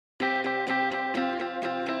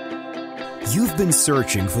You've been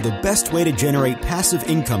searching for the best way to generate passive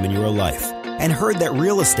income in your life and heard that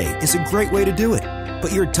real estate is a great way to do it.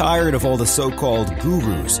 But you're tired of all the so-called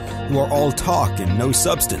gurus who are all talk and no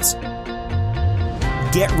substance.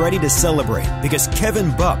 Get ready to celebrate because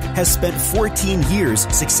Kevin Buck has spent 14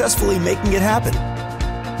 years successfully making it happen.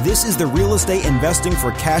 This is the Real Estate Investing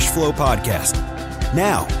for Cash Flow podcast.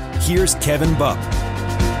 Now, here's Kevin Buck.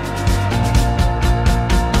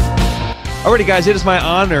 Alrighty, guys, it is my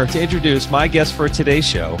honor to introduce my guest for today's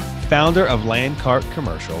show, founder of Lancarte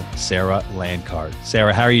Commercial, Sarah Lancarte.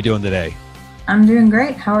 Sarah, how are you doing today? I'm doing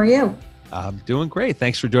great. How are you? I'm doing great.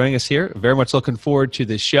 Thanks for joining us here. Very much looking forward to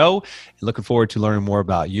this show and looking forward to learning more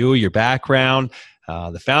about you, your background,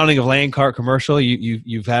 the founding of Lancarte Commercial.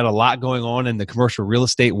 You've had a lot going on in the commercial real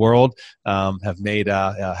estate world, have made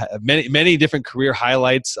many different career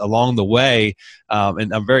highlights along the way.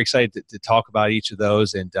 And I'm very excited to talk about each of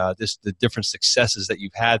those and just the different successes that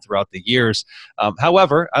you've had throughout the years.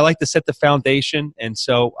 However, I like to set the foundation. And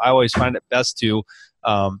so I always find it best to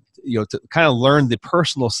kind of learn the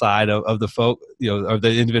personal side of the folk, of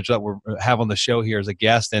the individual that we have on the show here as a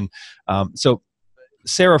guest. And so,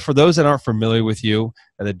 Sarah, for those that aren't familiar with you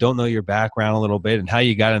and that don't know your background a little bit and how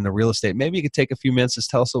you got into real estate, maybe you could take a few minutes to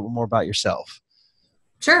tell us a little more about yourself.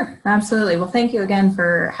 Sure, absolutely. Well, thank you again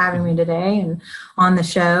for having me today and on the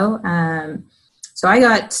show. So I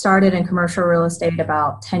got started in commercial real estate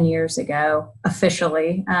about 10 years ago,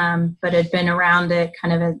 officially, but had been around it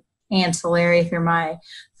kind of an ancillary through my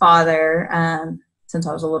father since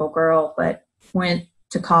I was a little girl, but went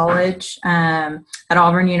to college at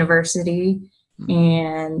Auburn University.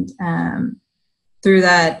 And through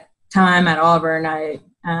that time at Auburn, I,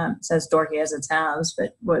 as dorky as it sounds,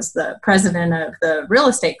 but was the president of the real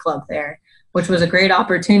estate club there, which was a great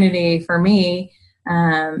opportunity for me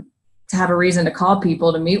to have a reason to call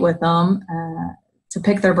people, to meet with them, to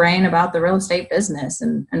pick their brain about the real estate business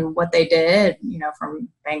and what they did, from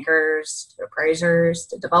bankers to appraisers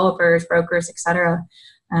to developers, brokers, et cetera.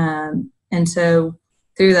 And so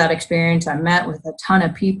through that experience, I met with a ton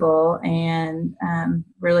of people and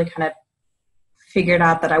really kind of figured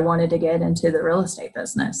out that I wanted to get into the real estate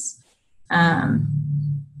business. And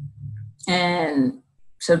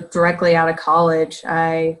so directly out of college,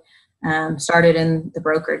 I started in the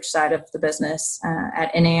brokerage side of the business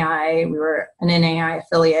at NAI. We were an NAI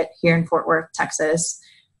affiliate here in Fort Worth, Texas,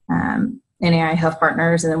 NAI Health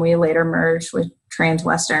Partners, and then we later merged with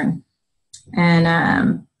Transwestern.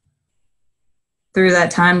 And through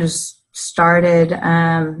that time, just started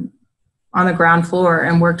on the ground floor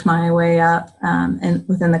and worked my way up and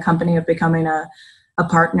within the company of becoming a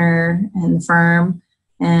partner in the firm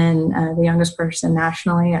and the youngest person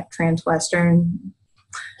nationally at Transwestern.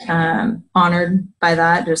 Honored by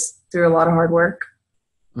that, just through a lot of hard work.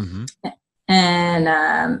 Mm-hmm.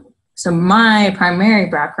 And so my primary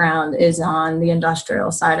background is on the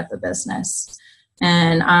industrial side of the business.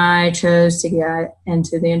 And I chose to get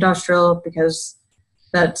into the industrial because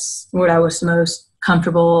that's what I was most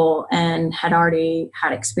comfortable and had already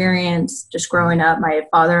had experience just growing up. My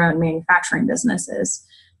father owned manufacturing businesses.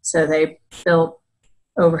 So they built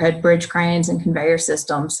overhead bridge cranes and conveyor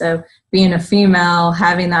systems. So being a female,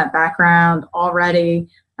 having that background already,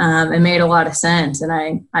 it made a lot of sense. And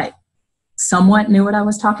I somewhat knew what I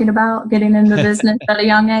was talking about getting into business at a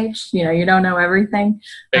young age. You don't know everything.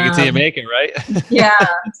 Make it till you make it, right? Yeah.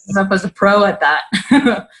 I was a pro at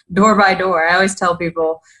that, door by door. I always tell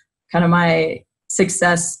people kind of my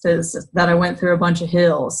success is that I went through a bunch of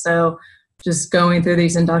hills. So just going through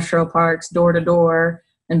these industrial parks, door to door,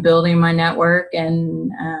 and building my network and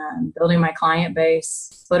building my client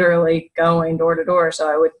base, literally going door to door. So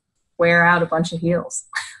I would wear out a bunch of heels.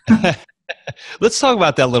 Let's talk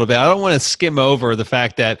about that a little bit. I don't want to skim over the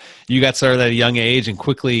fact that you got started at a young age and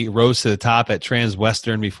quickly rose to the top at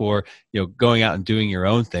Transwestern before, going out and doing your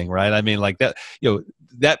own thing, right? I mean, like that,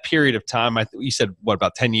 that period of time, you said,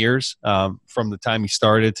 about 10 years from the time you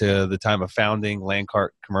started to the time of founding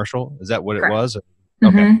Lancarte Commercial? Is that what Correct. It was?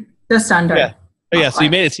 Mm-hmm. Okay. Just under. Yeah. Yeah, so you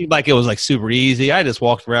made it seem like it was like super easy. I just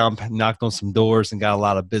walked around, knocked on some doors, and got a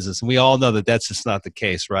lot of business. And we all know that that's just not the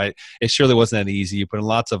case, right? It surely wasn't that easy. You put in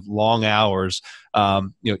lots of long hours.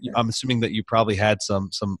 I'm assuming that you probably had some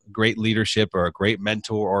great leadership or a great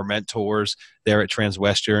mentor or mentors there at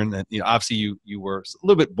Transwestern. And obviously you were a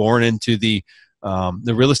little bit born into the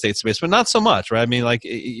real estate space, but not so much, right? I mean, like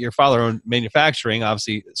your father owned manufacturing,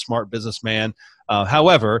 obviously smart businessman.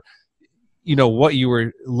 However, what you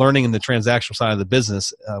were learning in the transactional side of the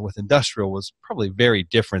business with industrial was probably very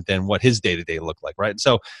different than what his day-to-day looked like, right? And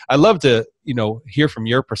so I'd love to, hear from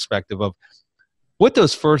your perspective of what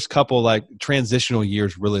those first couple like transitional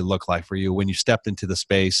years really look like for you when you stepped into the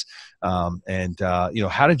space. How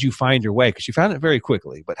did you find your way? Because you found it very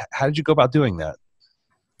quickly, but how did you go about doing that?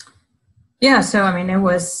 Yeah, so I mean, it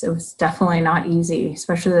was definitely not easy,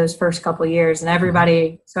 especially those first couple of years. And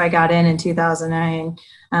everybody, so I got in 2009,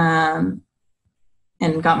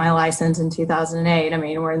 and got my license in 2008. I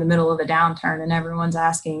mean, we're in the middle of a downturn, and everyone's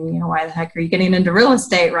asking, why the heck are you getting into real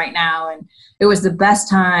estate right now? And it was the best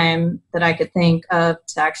time that I could think of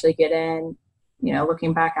to actually get in.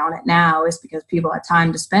 Looking back on it now, is because people had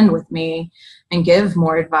time to spend with me and give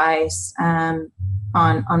more advice on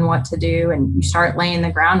what to do, and you start laying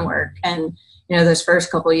the groundwork. And those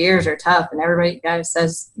first couple of years are tough, and everybody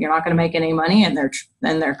says you're not going to make any money, and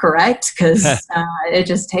they're correct, because it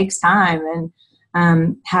just takes time. And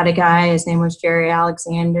had a guy, his name was Jerry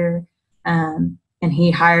Alexander, and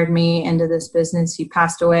he hired me into this business. He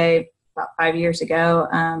passed away about 5 years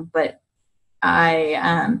ago, but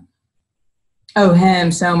I owe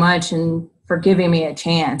him so much and for giving me a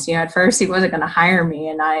chance. At first he wasn't going to hire me,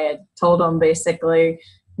 and I had told him basically,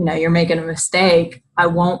 you're making a mistake. I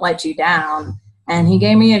won't let you down. And he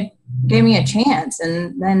gave me a chance,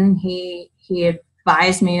 and then he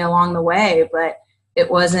advised me along the way, but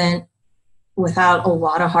it wasn't without a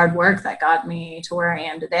lot of hard work that got me to where I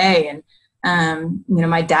am today. And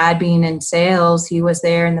my dad being in sales, he was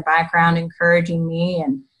there in the background encouraging me.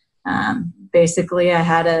 And basically I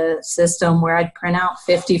had a system where I'd print out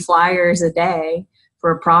 50 flyers a day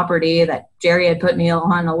for a property that Jerry had put me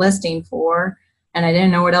on a listing for, and I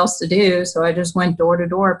didn't know what else to do. So I just went door to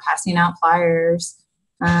door passing out flyers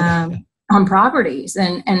on properties,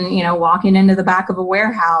 and walking into the back of a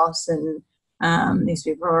warehouse, and these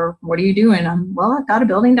people are, what are you doing? Well, I've got a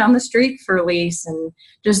building down the street for lease, and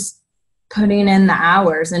just putting in the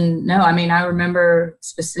hours. And I remember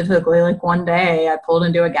specifically, like one day I pulled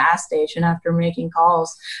into a gas station after making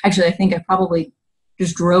calls. Actually, I think I probably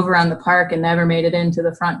just drove around the park and never made it into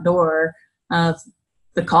the front door of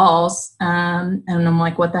the calls. And I'm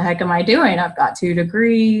like, what the heck am I doing? I've got 2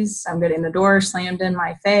 degrees. I'm getting the door slammed in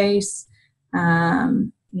my face.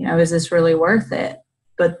 Is this really worth it?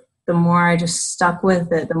 But the more I just stuck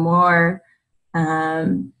with it, the more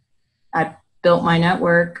I built my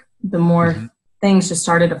network, the more things just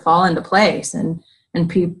started to fall into place. And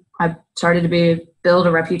I started to build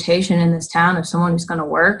a reputation in this town of someone who's going to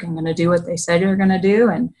work and going to do what they said you're going to do.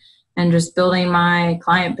 And just building my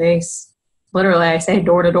client base, literally, I say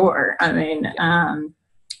door to door. And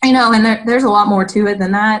there's a lot more to it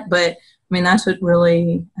than that, but that's what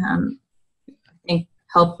really, I think,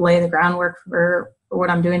 helped lay the groundwork for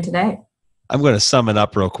what I'm doing today. I'm going to sum it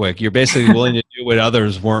up real quick. You're basically willing to do what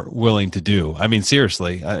others weren't willing to do.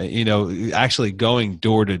 Seriously, actually going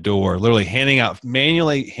door to door, literally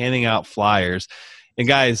manually handing out flyers. And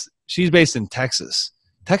guys, she's based in Texas.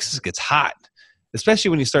 Texas gets hot, especially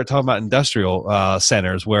when you start talking about industrial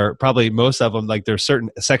centers, where probably most of them, like there's certain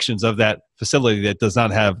sections of that facility that does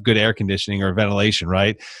not have good air conditioning or ventilation,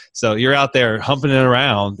 right? So you're out there humping it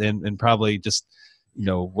around and probably just,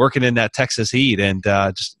 working in that Texas heat and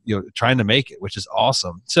just trying to make it, which is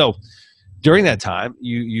awesome. So during that time,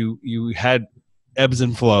 you had ebbs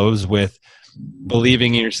and flows with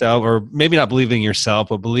believing in yourself, or maybe not believing in yourself,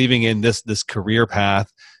 but believing in this career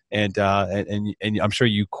path. And I'm sure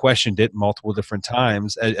you questioned it multiple different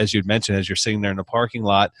times, as you'd mentioned, as you're sitting there in the parking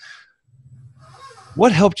lot.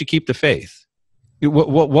 What helped you keep the faith?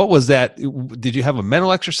 What was that? Did you have a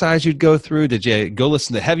mental exercise you'd go through? Did you go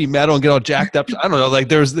listen to heavy metal and get all jacked up? I don't know. Like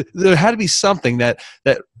there had to be something that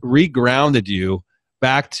regrounded you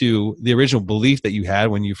back to the original belief that you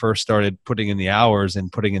had when you first started putting in the hours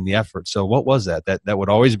and putting in the effort. So what was that would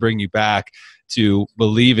always bring you back to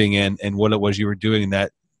believing in what it was you were doing, and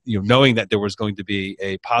that knowing that there was going to be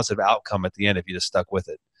a positive outcome at the end if you just stuck with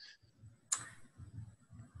it?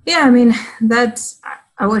 Yeah,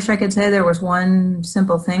 I wish I could say there was one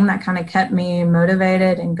simple thing that kind of kept me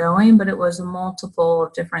motivated and going, but it was a multiple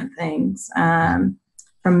of different things, from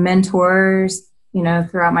mentors,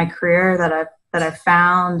 throughout my career that I've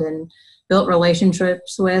found and built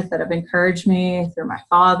relationships with that have encouraged me, through my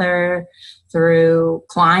father, through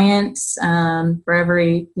clients, for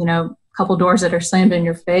every, couple doors that are slammed in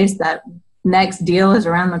your face, that next deal is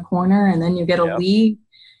around the corner, and then you get a lead.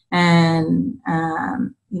 And,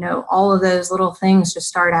 all of those little things just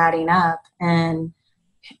start adding up. And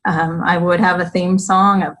I would have a theme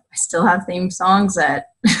song. I still have theme songs that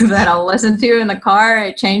I'll listen to in the car.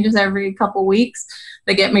 It changes every couple weeks.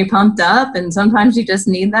 They get me pumped up. And sometimes you just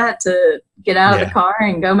need that to get out of the car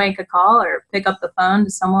and go make a call or pick up the phone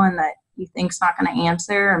to someone that you think's not going to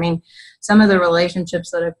answer. Some of the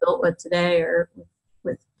relationships that I've built with today are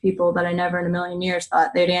with people that I never in a million years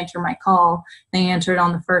thought they'd answer my call. They answered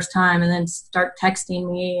on the first time and then start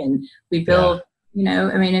texting me, and we build,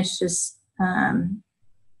 I mean, it's just,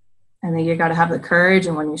 I think you got to have the courage.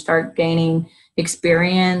 And when you start gaining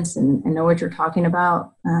experience and know what you're talking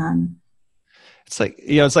about, it's like,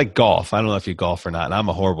 it's like golf. I don't know if you golf or not. And I'm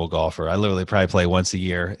a horrible golfer. I literally probably play once a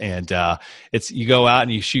year. And you go out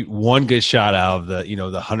and you shoot one good shot out of the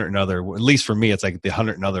 100 and other, at least for me, it's like the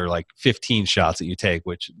 100 and other, like 15 shots that you take,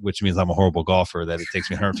 which means I'm a horrible golfer, that it takes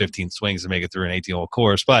me 115 swings to make it through an 18-hole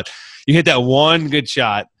course. But you hit that one good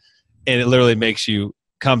shot and it literally makes you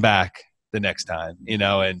come back the next time,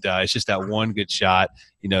 and it's just that one good shot,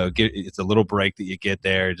 it's a little break that you get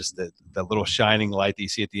there, just the little shining light that you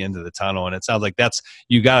see at the end of the tunnel. And it sounds like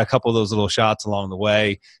you got a couple of those little shots along the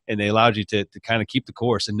way, and they allowed you to kind of keep the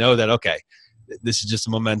course and know that, okay, this is just a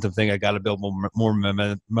momentum thing. I got to build more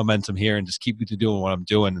momentum here and just keep doing what I'm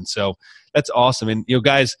doing. And so that's awesome. And,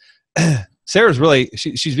 guys, Sarah's really,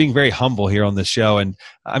 she's being very humble here on this show. And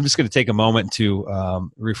I'm just going to take a moment to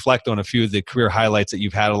reflect on a few of the career highlights that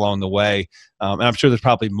you've had along the way. And I'm sure there's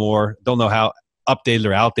probably more. Don't know how updated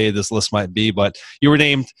or outdated this list might be, but you were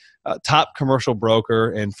named top commercial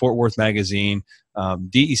broker in Fort Worth Magazine.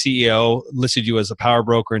 DECEO listed you as a power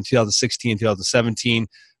broker in 2016, 2017.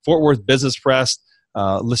 Fort Worth Business Press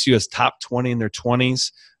lists you as top 20 in their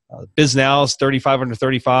 20s. BizNow's 35 under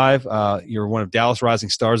 35. You're one of Dallas Rising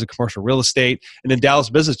Stars of commercial real estate. And then Dallas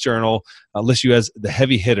Business Journal lists you as the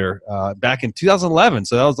heavy hitter back in 2011.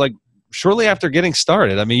 So that was like shortly after getting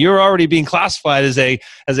started. I mean, you were already being classified as a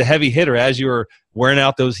heavy hitter as you were wearing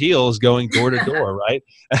out those heels going door to door, right?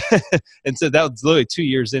 And so that was literally 2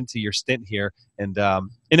 years into your stint here. And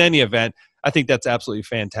in any event, I think that's absolutely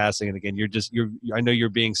fantastic. And again, I know you're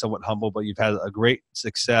being somewhat humble, but you've had a great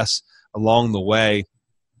success along the way.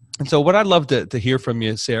 And so what I'd love to hear from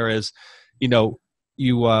you, Sarah, is, you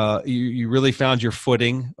really found your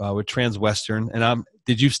footing with Transwestern. And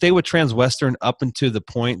did you stay with Transwestern up until the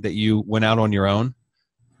point that you went out on your own?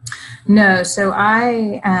 No. So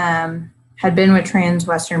I had been with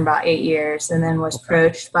Transwestern about 8 years, and then was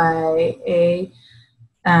approached by a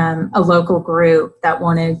local group that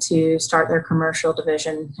wanted to start their commercial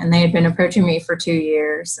division. And they had been approaching me for 2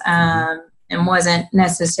 years and wasn't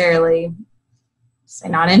necessarily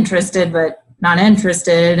not interested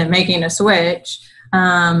in making a switch.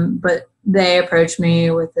 But they approached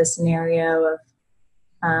me with the scenario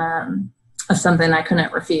of something I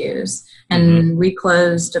couldn't refuse. And we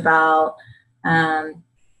closed about 1.5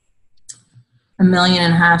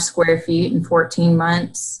 million square feet in 14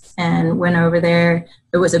 months and went over there.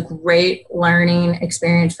 It was a great learning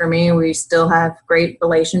experience for me. We still have great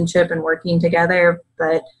relationship and working together.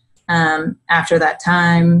 But after that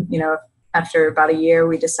time, after about a year,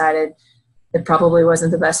 we decided it probably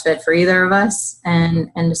wasn't the best fit for either of us, and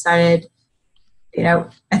decided, I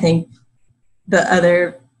think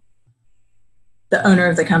the owner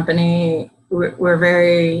of the company, we're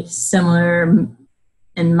very similar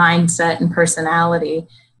in mindset and personality.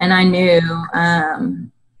 And I knew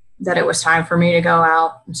that it was time for me to go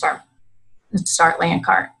out and start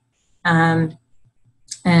Lancarte. And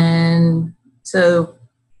so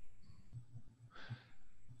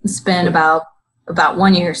it's been about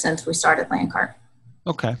 1 year since we started Lancarte.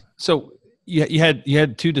 Okay. So you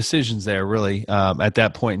had two decisions there really at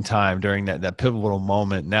that point in time during that pivotal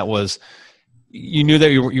moment. And that was, you knew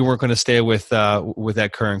that you weren't going to stay with that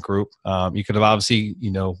current group. You could have obviously,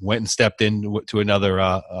 went and stepped into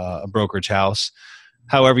another brokerage house.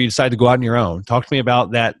 However, you decided to go out on your own. Talk to me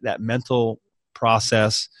about that mental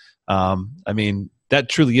process. That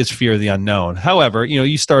truly is fear of the unknown. However,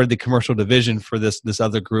 you started the commercial division for this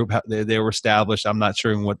other group. They were established. I'm not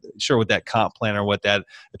sure what that comp plan or what that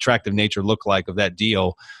attractive nature looked like of that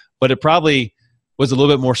deal, but it probably was a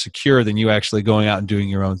little bit more secure than you actually going out and doing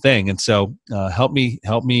your own thing. And so help me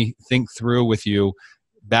think through with you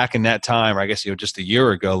back in that time, or I guess, just a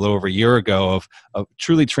little over a year ago of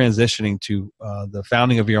truly transitioning to the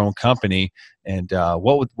founding of your own company. And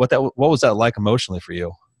what was that like emotionally for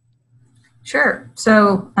you? Sure.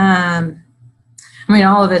 So,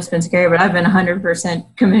 all of it's been scary, but I've been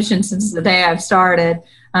 100% commissioned since the day I've started.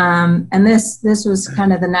 And this was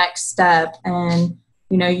kind of the next step. And,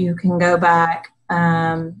 you can go back. We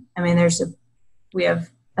have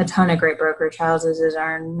a ton of great brokerage houses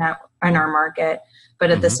in our market, but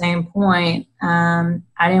at the same point, I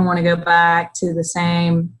didn't want to go back to the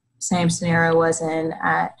same scenario I was in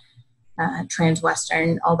at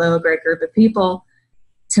Transwestern, although a great group of people.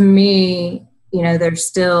 To me, there's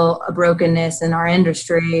still a brokenness in our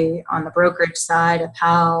industry on the brokerage side of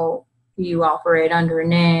how you operate under a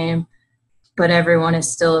name, but everyone is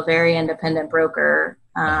still a very independent broker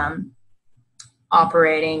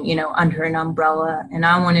operating, under an umbrella. And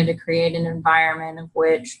I wanted to create an environment of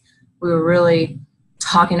which we were really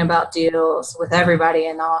talking about deals with everybody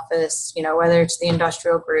in the office, whether it's the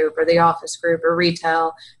industrial group or the office group or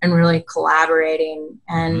retail, and really collaborating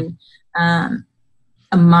and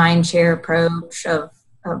a mind share approach of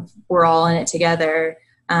we're all in it together.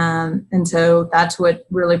 And so that's what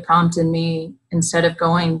really prompted me, instead of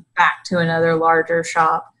going back to another larger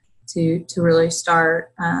shop, to really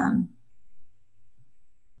start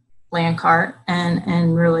Lancarte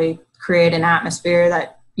and really create an atmosphere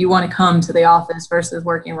that you want to come to the office versus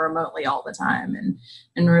working remotely all the time,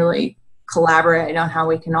 and really collaborate on how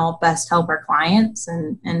we can all best help our clients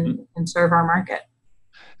and serve our market.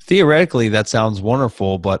 Theoretically, that sounds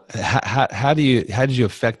wonderful, but how did you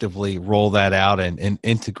effectively roll that out and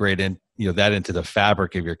integrate that into the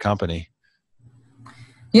fabric of your company?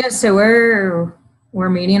 Yeah, so we're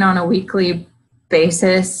meeting on a weekly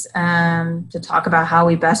basis to talk about how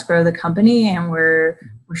we best grow the company, and we're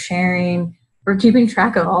keeping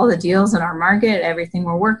track of all the deals in our market, everything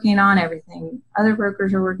we're working on, everything other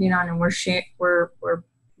brokers are working on, and we're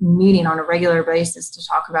meeting on a regular basis to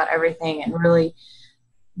talk about everything, and really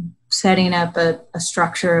setting up a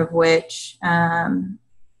structure of which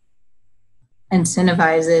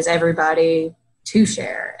incentivizes everybody to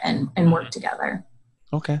share and work together.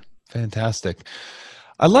 Okay, fantastic.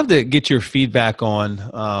 I'd love to get your feedback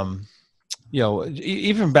on,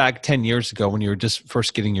 even back 10 years ago when you were just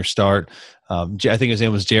first getting your start. I think his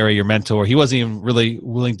name was Jerry, your mentor. He wasn't even really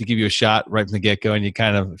willing to give you a shot right from the get-go, and you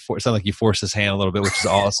kind of sound like you forced his hand a little bit, which is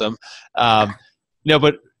awesome.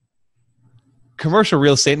 But commercial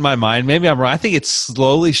real estate, in my mind, maybe I'm wrong, I think it's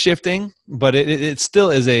slowly shifting, but it still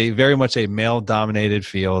is very much a male-dominated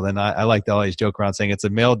field. And I like to always joke around saying it's a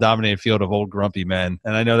male-dominated field of old grumpy men.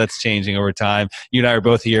 And I know that's changing over time. You and I are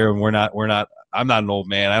both here, and I'm not an old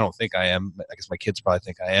man. I don't think I am. I guess my kids probably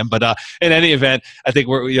think I am. But in any event, I think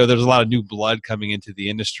there's a lot of new blood coming into the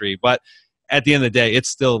industry. But at the end of the day, it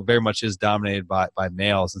still very much is dominated by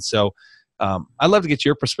males. And so I'd love to get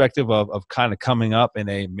your perspective of kind of coming up in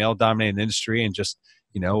a male-dominated industry, and just,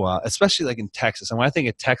 especially like in Texas. And when I think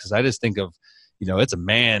of Texas, I just think of, it's a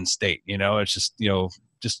man state. It's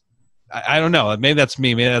just I don't know. Maybe that's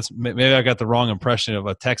me. Maybe I got the wrong impression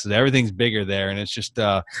of Texas. Everything's bigger there, and it's just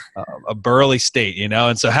a burly state.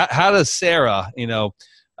 And so how does Sarah,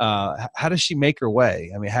 how does she make her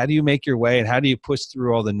way? I mean, how do you make your way, and how do you push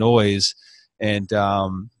through all the noise and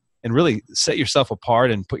really set yourself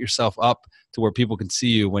apart and put yourself up to where people can see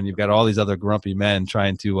you when you've got all these other grumpy men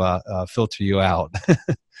trying to filter you out?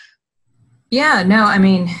 Yeah, no, I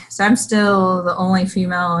mean, so I'm still the only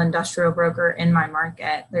female industrial broker in my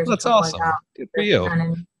market. There's That's awesome. Good for you.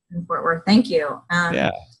 In Fort Worth. Thank you.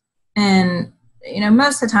 Yeah. And,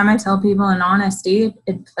 most of the time I tell people, in honesty,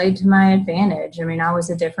 it played to my advantage. I mean, I was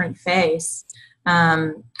a different face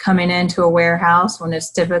coming into a warehouse when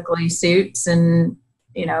it's typically suits and,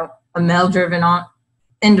 a male-driven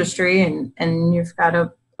industry, and you've got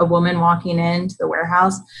a woman walking into the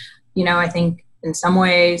warehouse. I think in some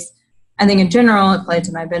ways, I think in general it played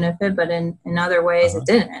to my benefit, but in other ways it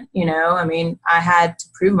didn't. I mean, I had to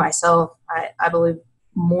prove myself, I believe,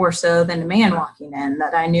 more so than a man walking in,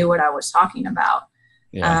 that I knew what I was talking about.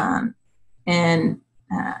 Yeah. They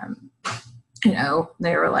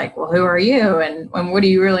were like, well, who are you? And what do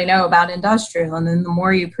you really know about industrial? And then the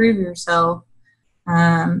more you prove yourself,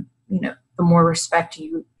 the more respect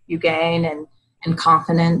you gain and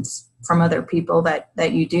confidence from other people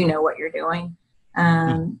that you do know what you're doing.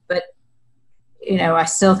 But, I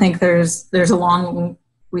still think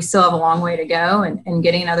we still have a long way to go and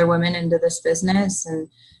getting other women into this business.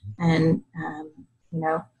 And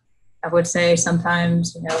I would say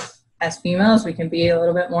sometimes, as females, we can be a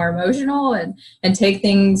little bit more emotional and take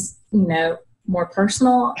things, more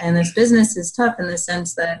personal. And this business is tough in the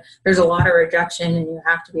sense that there's a lot of rejection and you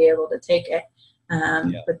have to be able to take it.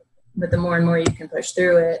 But the more and more you can push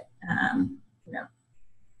through it,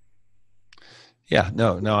 Yeah,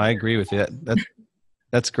 no, I agree with you.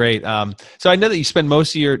 That's great. So I know that you spend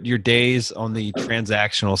most of your days on the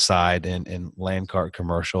transactional side in Lancarte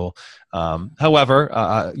Commercial.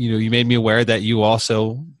 However, you made me aware that you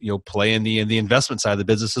also play in the investment side of the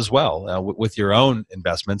business as well, with your own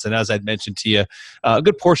investments. And as I'd mentioned to you, a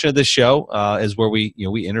good portion of this show is where we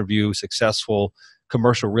interview successful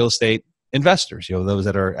commercial real estate investors. Those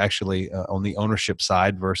that are actually on the ownership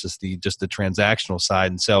side versus just the transactional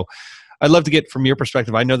side. And so I'd love to get from your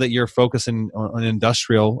perspective. I know that you're focusing on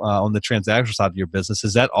industrial, on the transactional side of your business.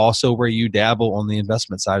 Is that also where you dabble on the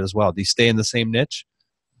investment side as well? Do you stay in the same niche?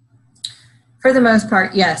 For the most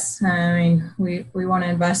part, yes. I mean, we want to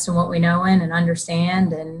invest in what we know in and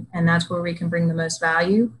understand, and that's where we can bring the most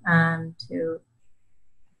value to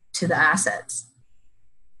the assets.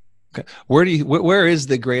 Okay. Where is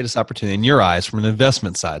the greatest opportunity in your eyes from an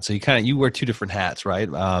investment side? So you wear two different hats, right?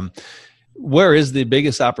 Where is the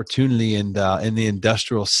biggest opportunity in the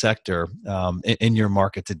industrial sector in your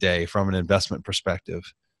market today from an investment perspective?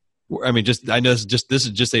 I mean, I know this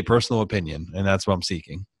is just a personal opinion, and that's what I'm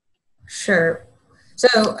seeking. Sure.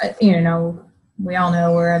 So, we all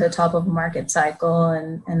know we're at the top of a market cycle,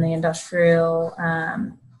 and the industrial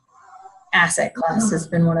asset class has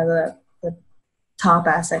been one of the top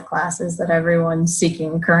asset classes that everyone's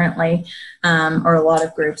seeking currently, or a lot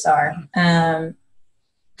of groups are. And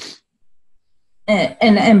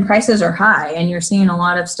prices are high, and you're seeing a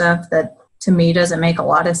lot of stuff that to me doesn't make a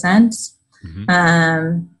lot of sense.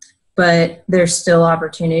 Mm-hmm. But there's still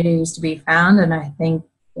opportunities to be found, and I think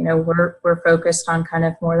we're focused on kind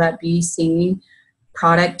of more that BC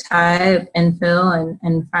product type infill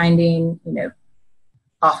and finding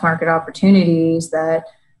off market opportunities that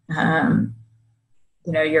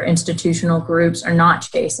your institutional groups are not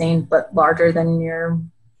chasing, but larger than your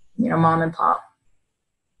mom and pop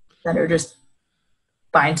that are just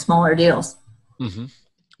buying smaller deals. Mm-hmm.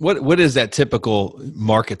 What is that typical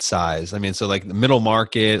market size? I mean, so like the middle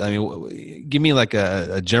market, I mean, give me like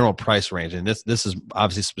a general price range. And this is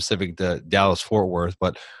obviously specific to Dallas Fort Worth,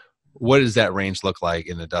 but what does that range look like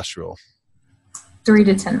in industrial? 3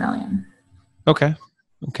 to 10 million. Okay.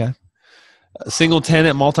 Single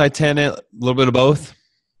tenant, multi-tenant, a little bit of both?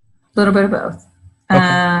 A little bit of both.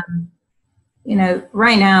 Okay.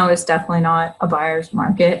 Right now it's definitely not a buyer's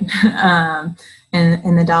market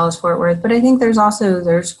in the Dallas Fort Worth, but I think there's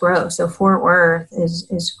growth. So Fort Worth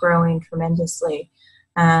is growing tremendously.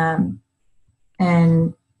 And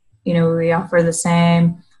we offer the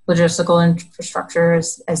same logistical infrastructure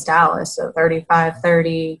as Dallas. So 35,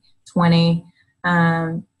 30, 20.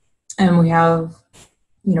 And we have,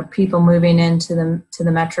 people moving into the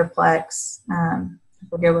Metroplex. I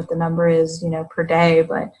forget what the number is, per day,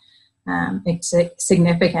 but it's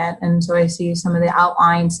significant. And so I see some of the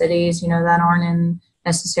outlying cities, that aren't in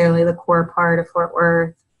necessarily the core part of Fort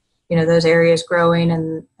Worth, those areas growing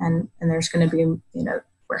and there's going to be,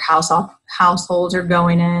 where households are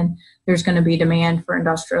going in, there's going to be demand for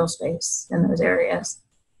industrial space in those areas.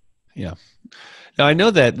 Yeah. Now I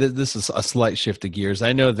know that this is a slight shift of gears.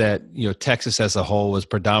 I know that, Texas as a whole was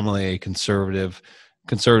predominantly a conservative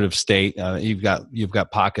state. You've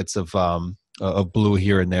got pockets of blue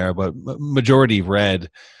here and there, but majority red.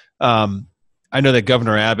 I know that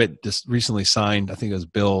Governor Abbott just recently signed, I think it was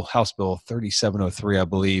House Bill 3703, I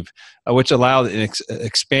believe, which allowed an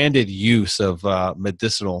expanded use of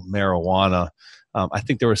medicinal marijuana. I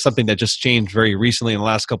think there was something that just changed very recently in the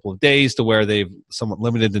last couple of days to where they've somewhat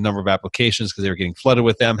limited the number of applications because they were getting flooded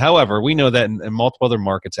with them. However, we know that in multiple other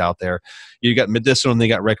markets out there, you got medicinal and they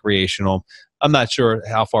got recreational. I'm not sure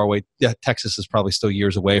how far away. Texas is probably still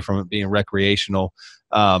years away from it being recreational,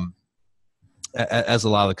 as a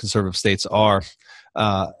lot of the conservative states are.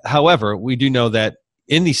 However, we do know that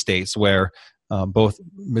in these states where both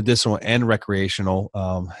medicinal and recreational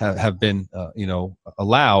have been,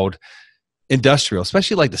 allowed, industrial,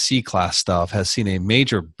 especially like the C-class stuff, has seen a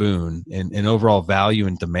major boon in overall value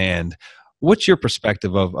and demand. What's your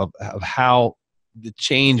perspective of how the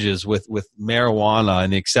changes with marijuana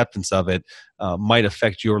and the acceptance of it might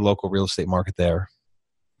affect your local real estate market there?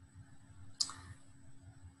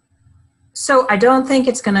 So I don't think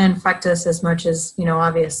it's going to affect us as much as,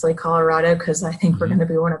 obviously Colorado, because I think we're going to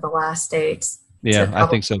be one of the last states. Yeah, I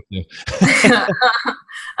think so too.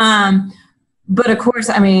 But of course,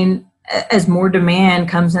 I mean, as more demand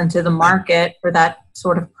comes into the market for that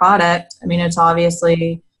sort of product, I mean, it's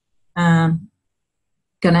obviously going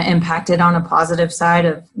to impact it on a positive side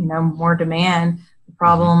of, more demand. The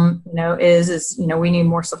problem, is we need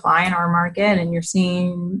more supply in our market, and you're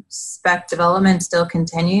seeing spec development still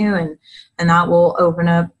continue, and that will open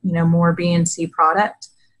up, more B and C product.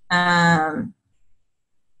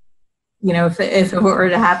 If it were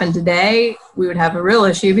to happen today, we would have a real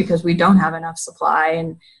issue because we don't have enough supply,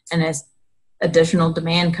 and as additional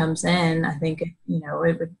demand comes in, I think, it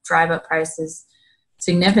would drive up prices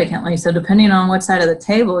significantly. So depending on what side of the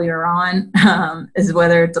table you're on, is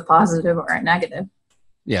whether it's a positive or a negative.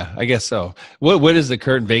 Yeah, I guess so. What is the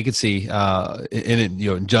current vacancy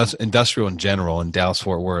in just industrial in general in Dallas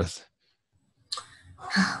Fort Worth?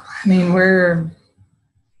 I mean, we're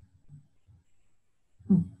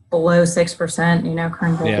below 6%,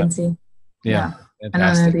 current vacancy. Yeah. I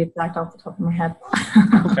don't know the exact off the top of my head.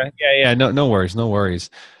 Okay. Yeah. No worries.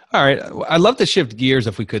 All right. I'd love to shift gears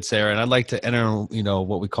if we could, Sarah, and I'd like to enter,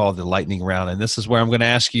 what we call the lightning round. And this is where I'm going to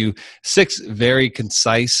ask you 6 very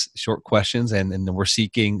concise, short questions, and we're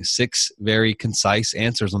seeking 6 very concise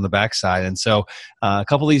answers on the backside. And so a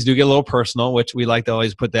couple of these do get a little personal, which we like to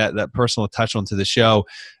always put that personal touch onto the show.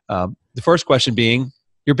 The first question being,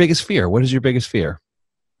 your biggest fear. What is your biggest fear?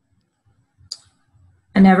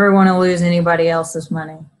 I never want to lose anybody else's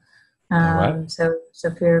money. Right. So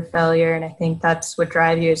fear of failure. And I think that's what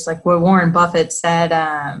drives you. It's like what Warren Buffett said,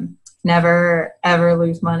 never, ever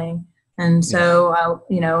lose money. And so,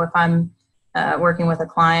 if I'm working with a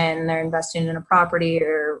client and they're investing in a property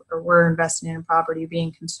or we're investing in a property,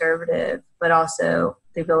 being conservative, but also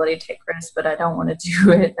the ability to take risks, but I don't want to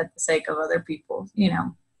do it at the sake of other people,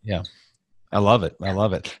 Yeah. I love it. I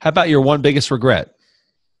love it. How about your one biggest regret?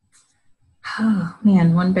 Oh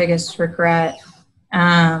man, one biggest regret.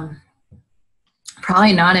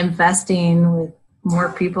 Probably not investing with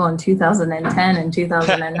more people in 2010 and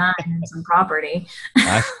 2009 in some property.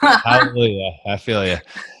 Hallelujah. I feel you.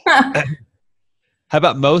 How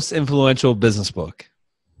about most influential business book?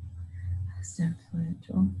 Most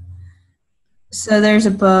influential. So there's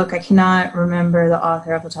a book, I cannot remember the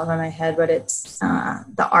author off the top of my head, but it's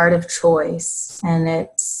The Art of Choice. And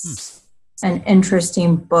it's an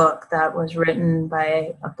interesting book that was written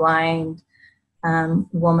by a blind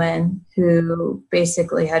woman who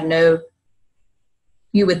basically had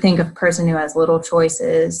you would think of a person who has little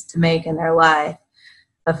choices to make in their life,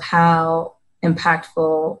 of how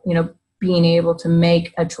impactful, being able to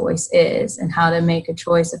make a choice is, and how to make a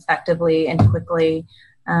choice effectively and quickly.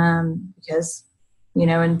 Because,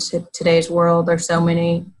 in today's world, there's so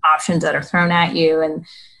many options that are thrown at you,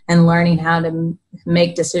 and learning how to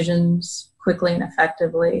make decisions quickly and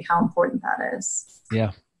effectively, how important that is.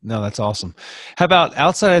 Yeah. No, that's awesome. How about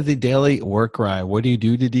outside of the daily work grind, what do you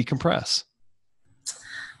do to decompress?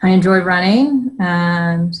 I enjoy running.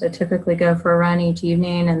 So typically go for a run each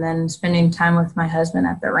evening and then spending time with my husband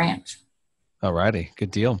at the ranch. All righty. Good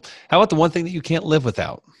deal. How about the one thing that you can't live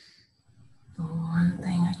without? The one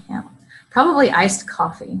thing I can't. Probably iced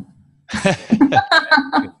coffee.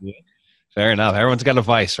 Fair enough. Everyone's got a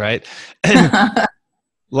vice, right?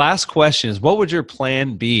 Last question is, what would your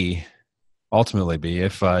plan B ultimately be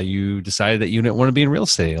if you decided that you didn't want to be in real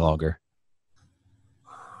estate any longer?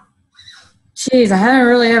 Geez, I haven't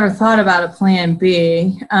really ever thought about a plan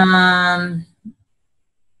B. I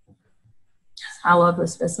love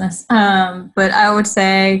this business. But I would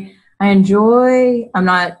say I'm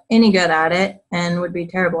not any good at it and would be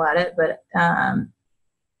terrible at it, but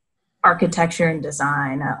architecture and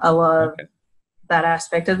design. I love that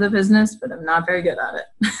aspect of the business, but I'm not very good at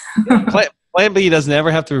it. Plan B doesn't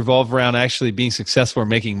ever have to revolve around actually being successful or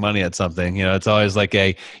making money at something. It's always like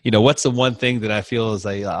what's the one thing that I feel is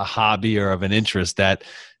a hobby or of an interest that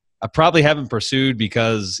I probably haven't pursued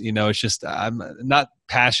because, it's just, I'm not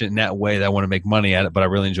passionate in that way that I want to make money at it, but I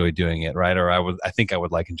really enjoy doing it. Right. Or I think I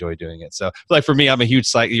would enjoy doing it. So like for me, I'm a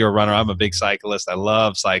huge you're a runner. I'm a big cyclist. I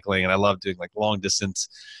love cycling and I love doing long distance,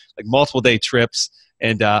 multiple day trips.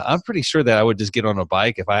 And I'm pretty sure that I would just get on a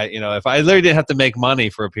bike if I literally didn't have to make money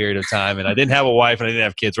for a period of time and I didn't have a wife and I didn't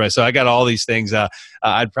have kids, right? So I got all these things.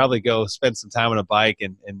 I'd probably go spend some time on a bike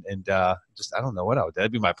and just, I don't know what I would do.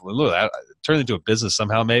 That'd be my look. I turn it into a business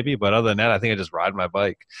somehow maybe, but other than that, I think I just ride my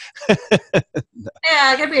bike.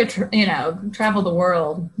 Yeah, it could be travel the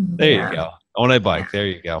world. There you go. On a bike. There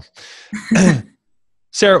you go.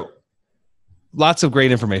 Sarah, lots of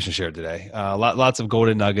great information shared today. Lots of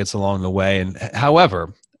golden nuggets along the way. And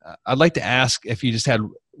however, I'd like to ask if you just had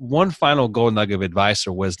one final golden nugget of advice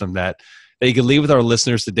or wisdom that you could leave with our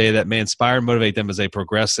listeners today that may inspire and motivate them as they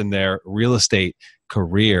progress in their real estate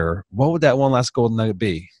career. What would that one last golden nugget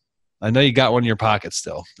be? I know you got one in your pocket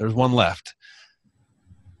still. There's one left.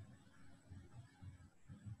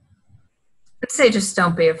 I'd say just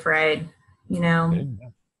don't be afraid.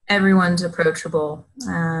 Everyone's approachable,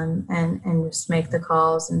 and just make the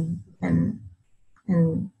calls and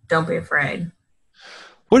don't be afraid.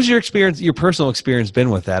 What has your personal experience been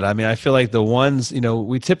with that? I mean, I feel like the ones,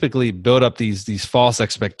 we typically build up these false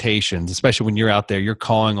expectations, especially when you're out there, you're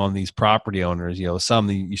calling on these property owners, you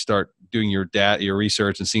start doing your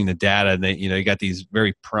research and seeing the data and you got these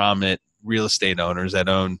very prominent real estate owners that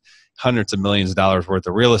own hundreds of millions of dollars worth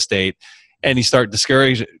of real estate. And you start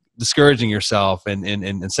discouraging yourself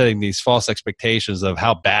and setting these false expectations of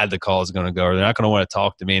how bad the call is going to go, or they're not going to want to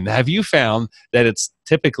talk to me. And have you found that it's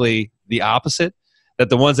typically the opposite, that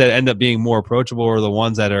the ones that end up being more approachable are the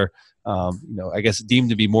ones that are, I guess, deemed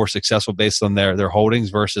to be more successful based on their holdings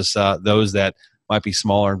versus those that might be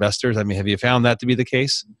smaller investors? I mean, have you found that to be the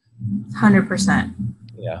case? 100%.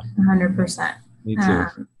 Yeah. 100%. Me too.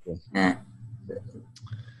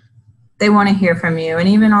 they want to hear from you. And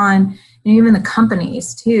even the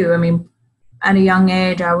companies too. I mean, at a young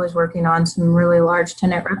age, I was working on some really large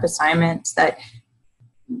tenant rep assignments that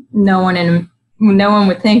no one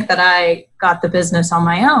would think that I got the business on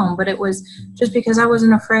my own, but it was just because I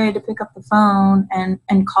wasn't afraid to pick up the phone and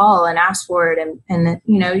call and ask for it. And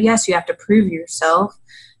yes, you have to prove yourself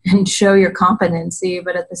and show your competency,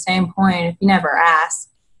 but at the same point, if you never ask,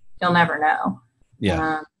 you'll never know.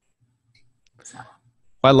 Yeah.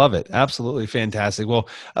 I love it. Absolutely fantastic. Well,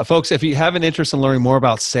 folks, if you have an interest in learning more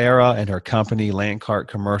about Sarah and her company, Lancarte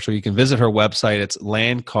Commercial, you can visit her website. It's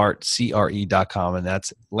lancartecre.com, and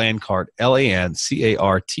that's Lancarte,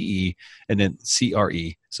 Lancarte, and then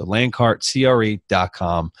CRE. So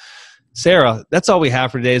lancartecre.com. Sarah, that's all we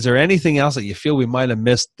have for today. Is there anything else that you feel we might have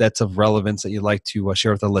missed that's of relevance that you'd like to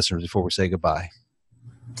share with the listeners before we say goodbye?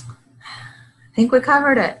 I think we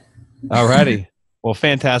covered it. All righty. Well,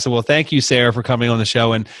 fantastic. Well, thank you, Sarah, for coming on the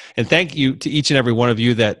show. And thank you to each and every one of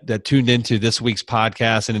you that tuned into this week's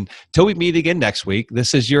podcast. And until we meet again next week,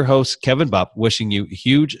 this is your host, Kevin Bupp, wishing you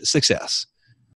huge success.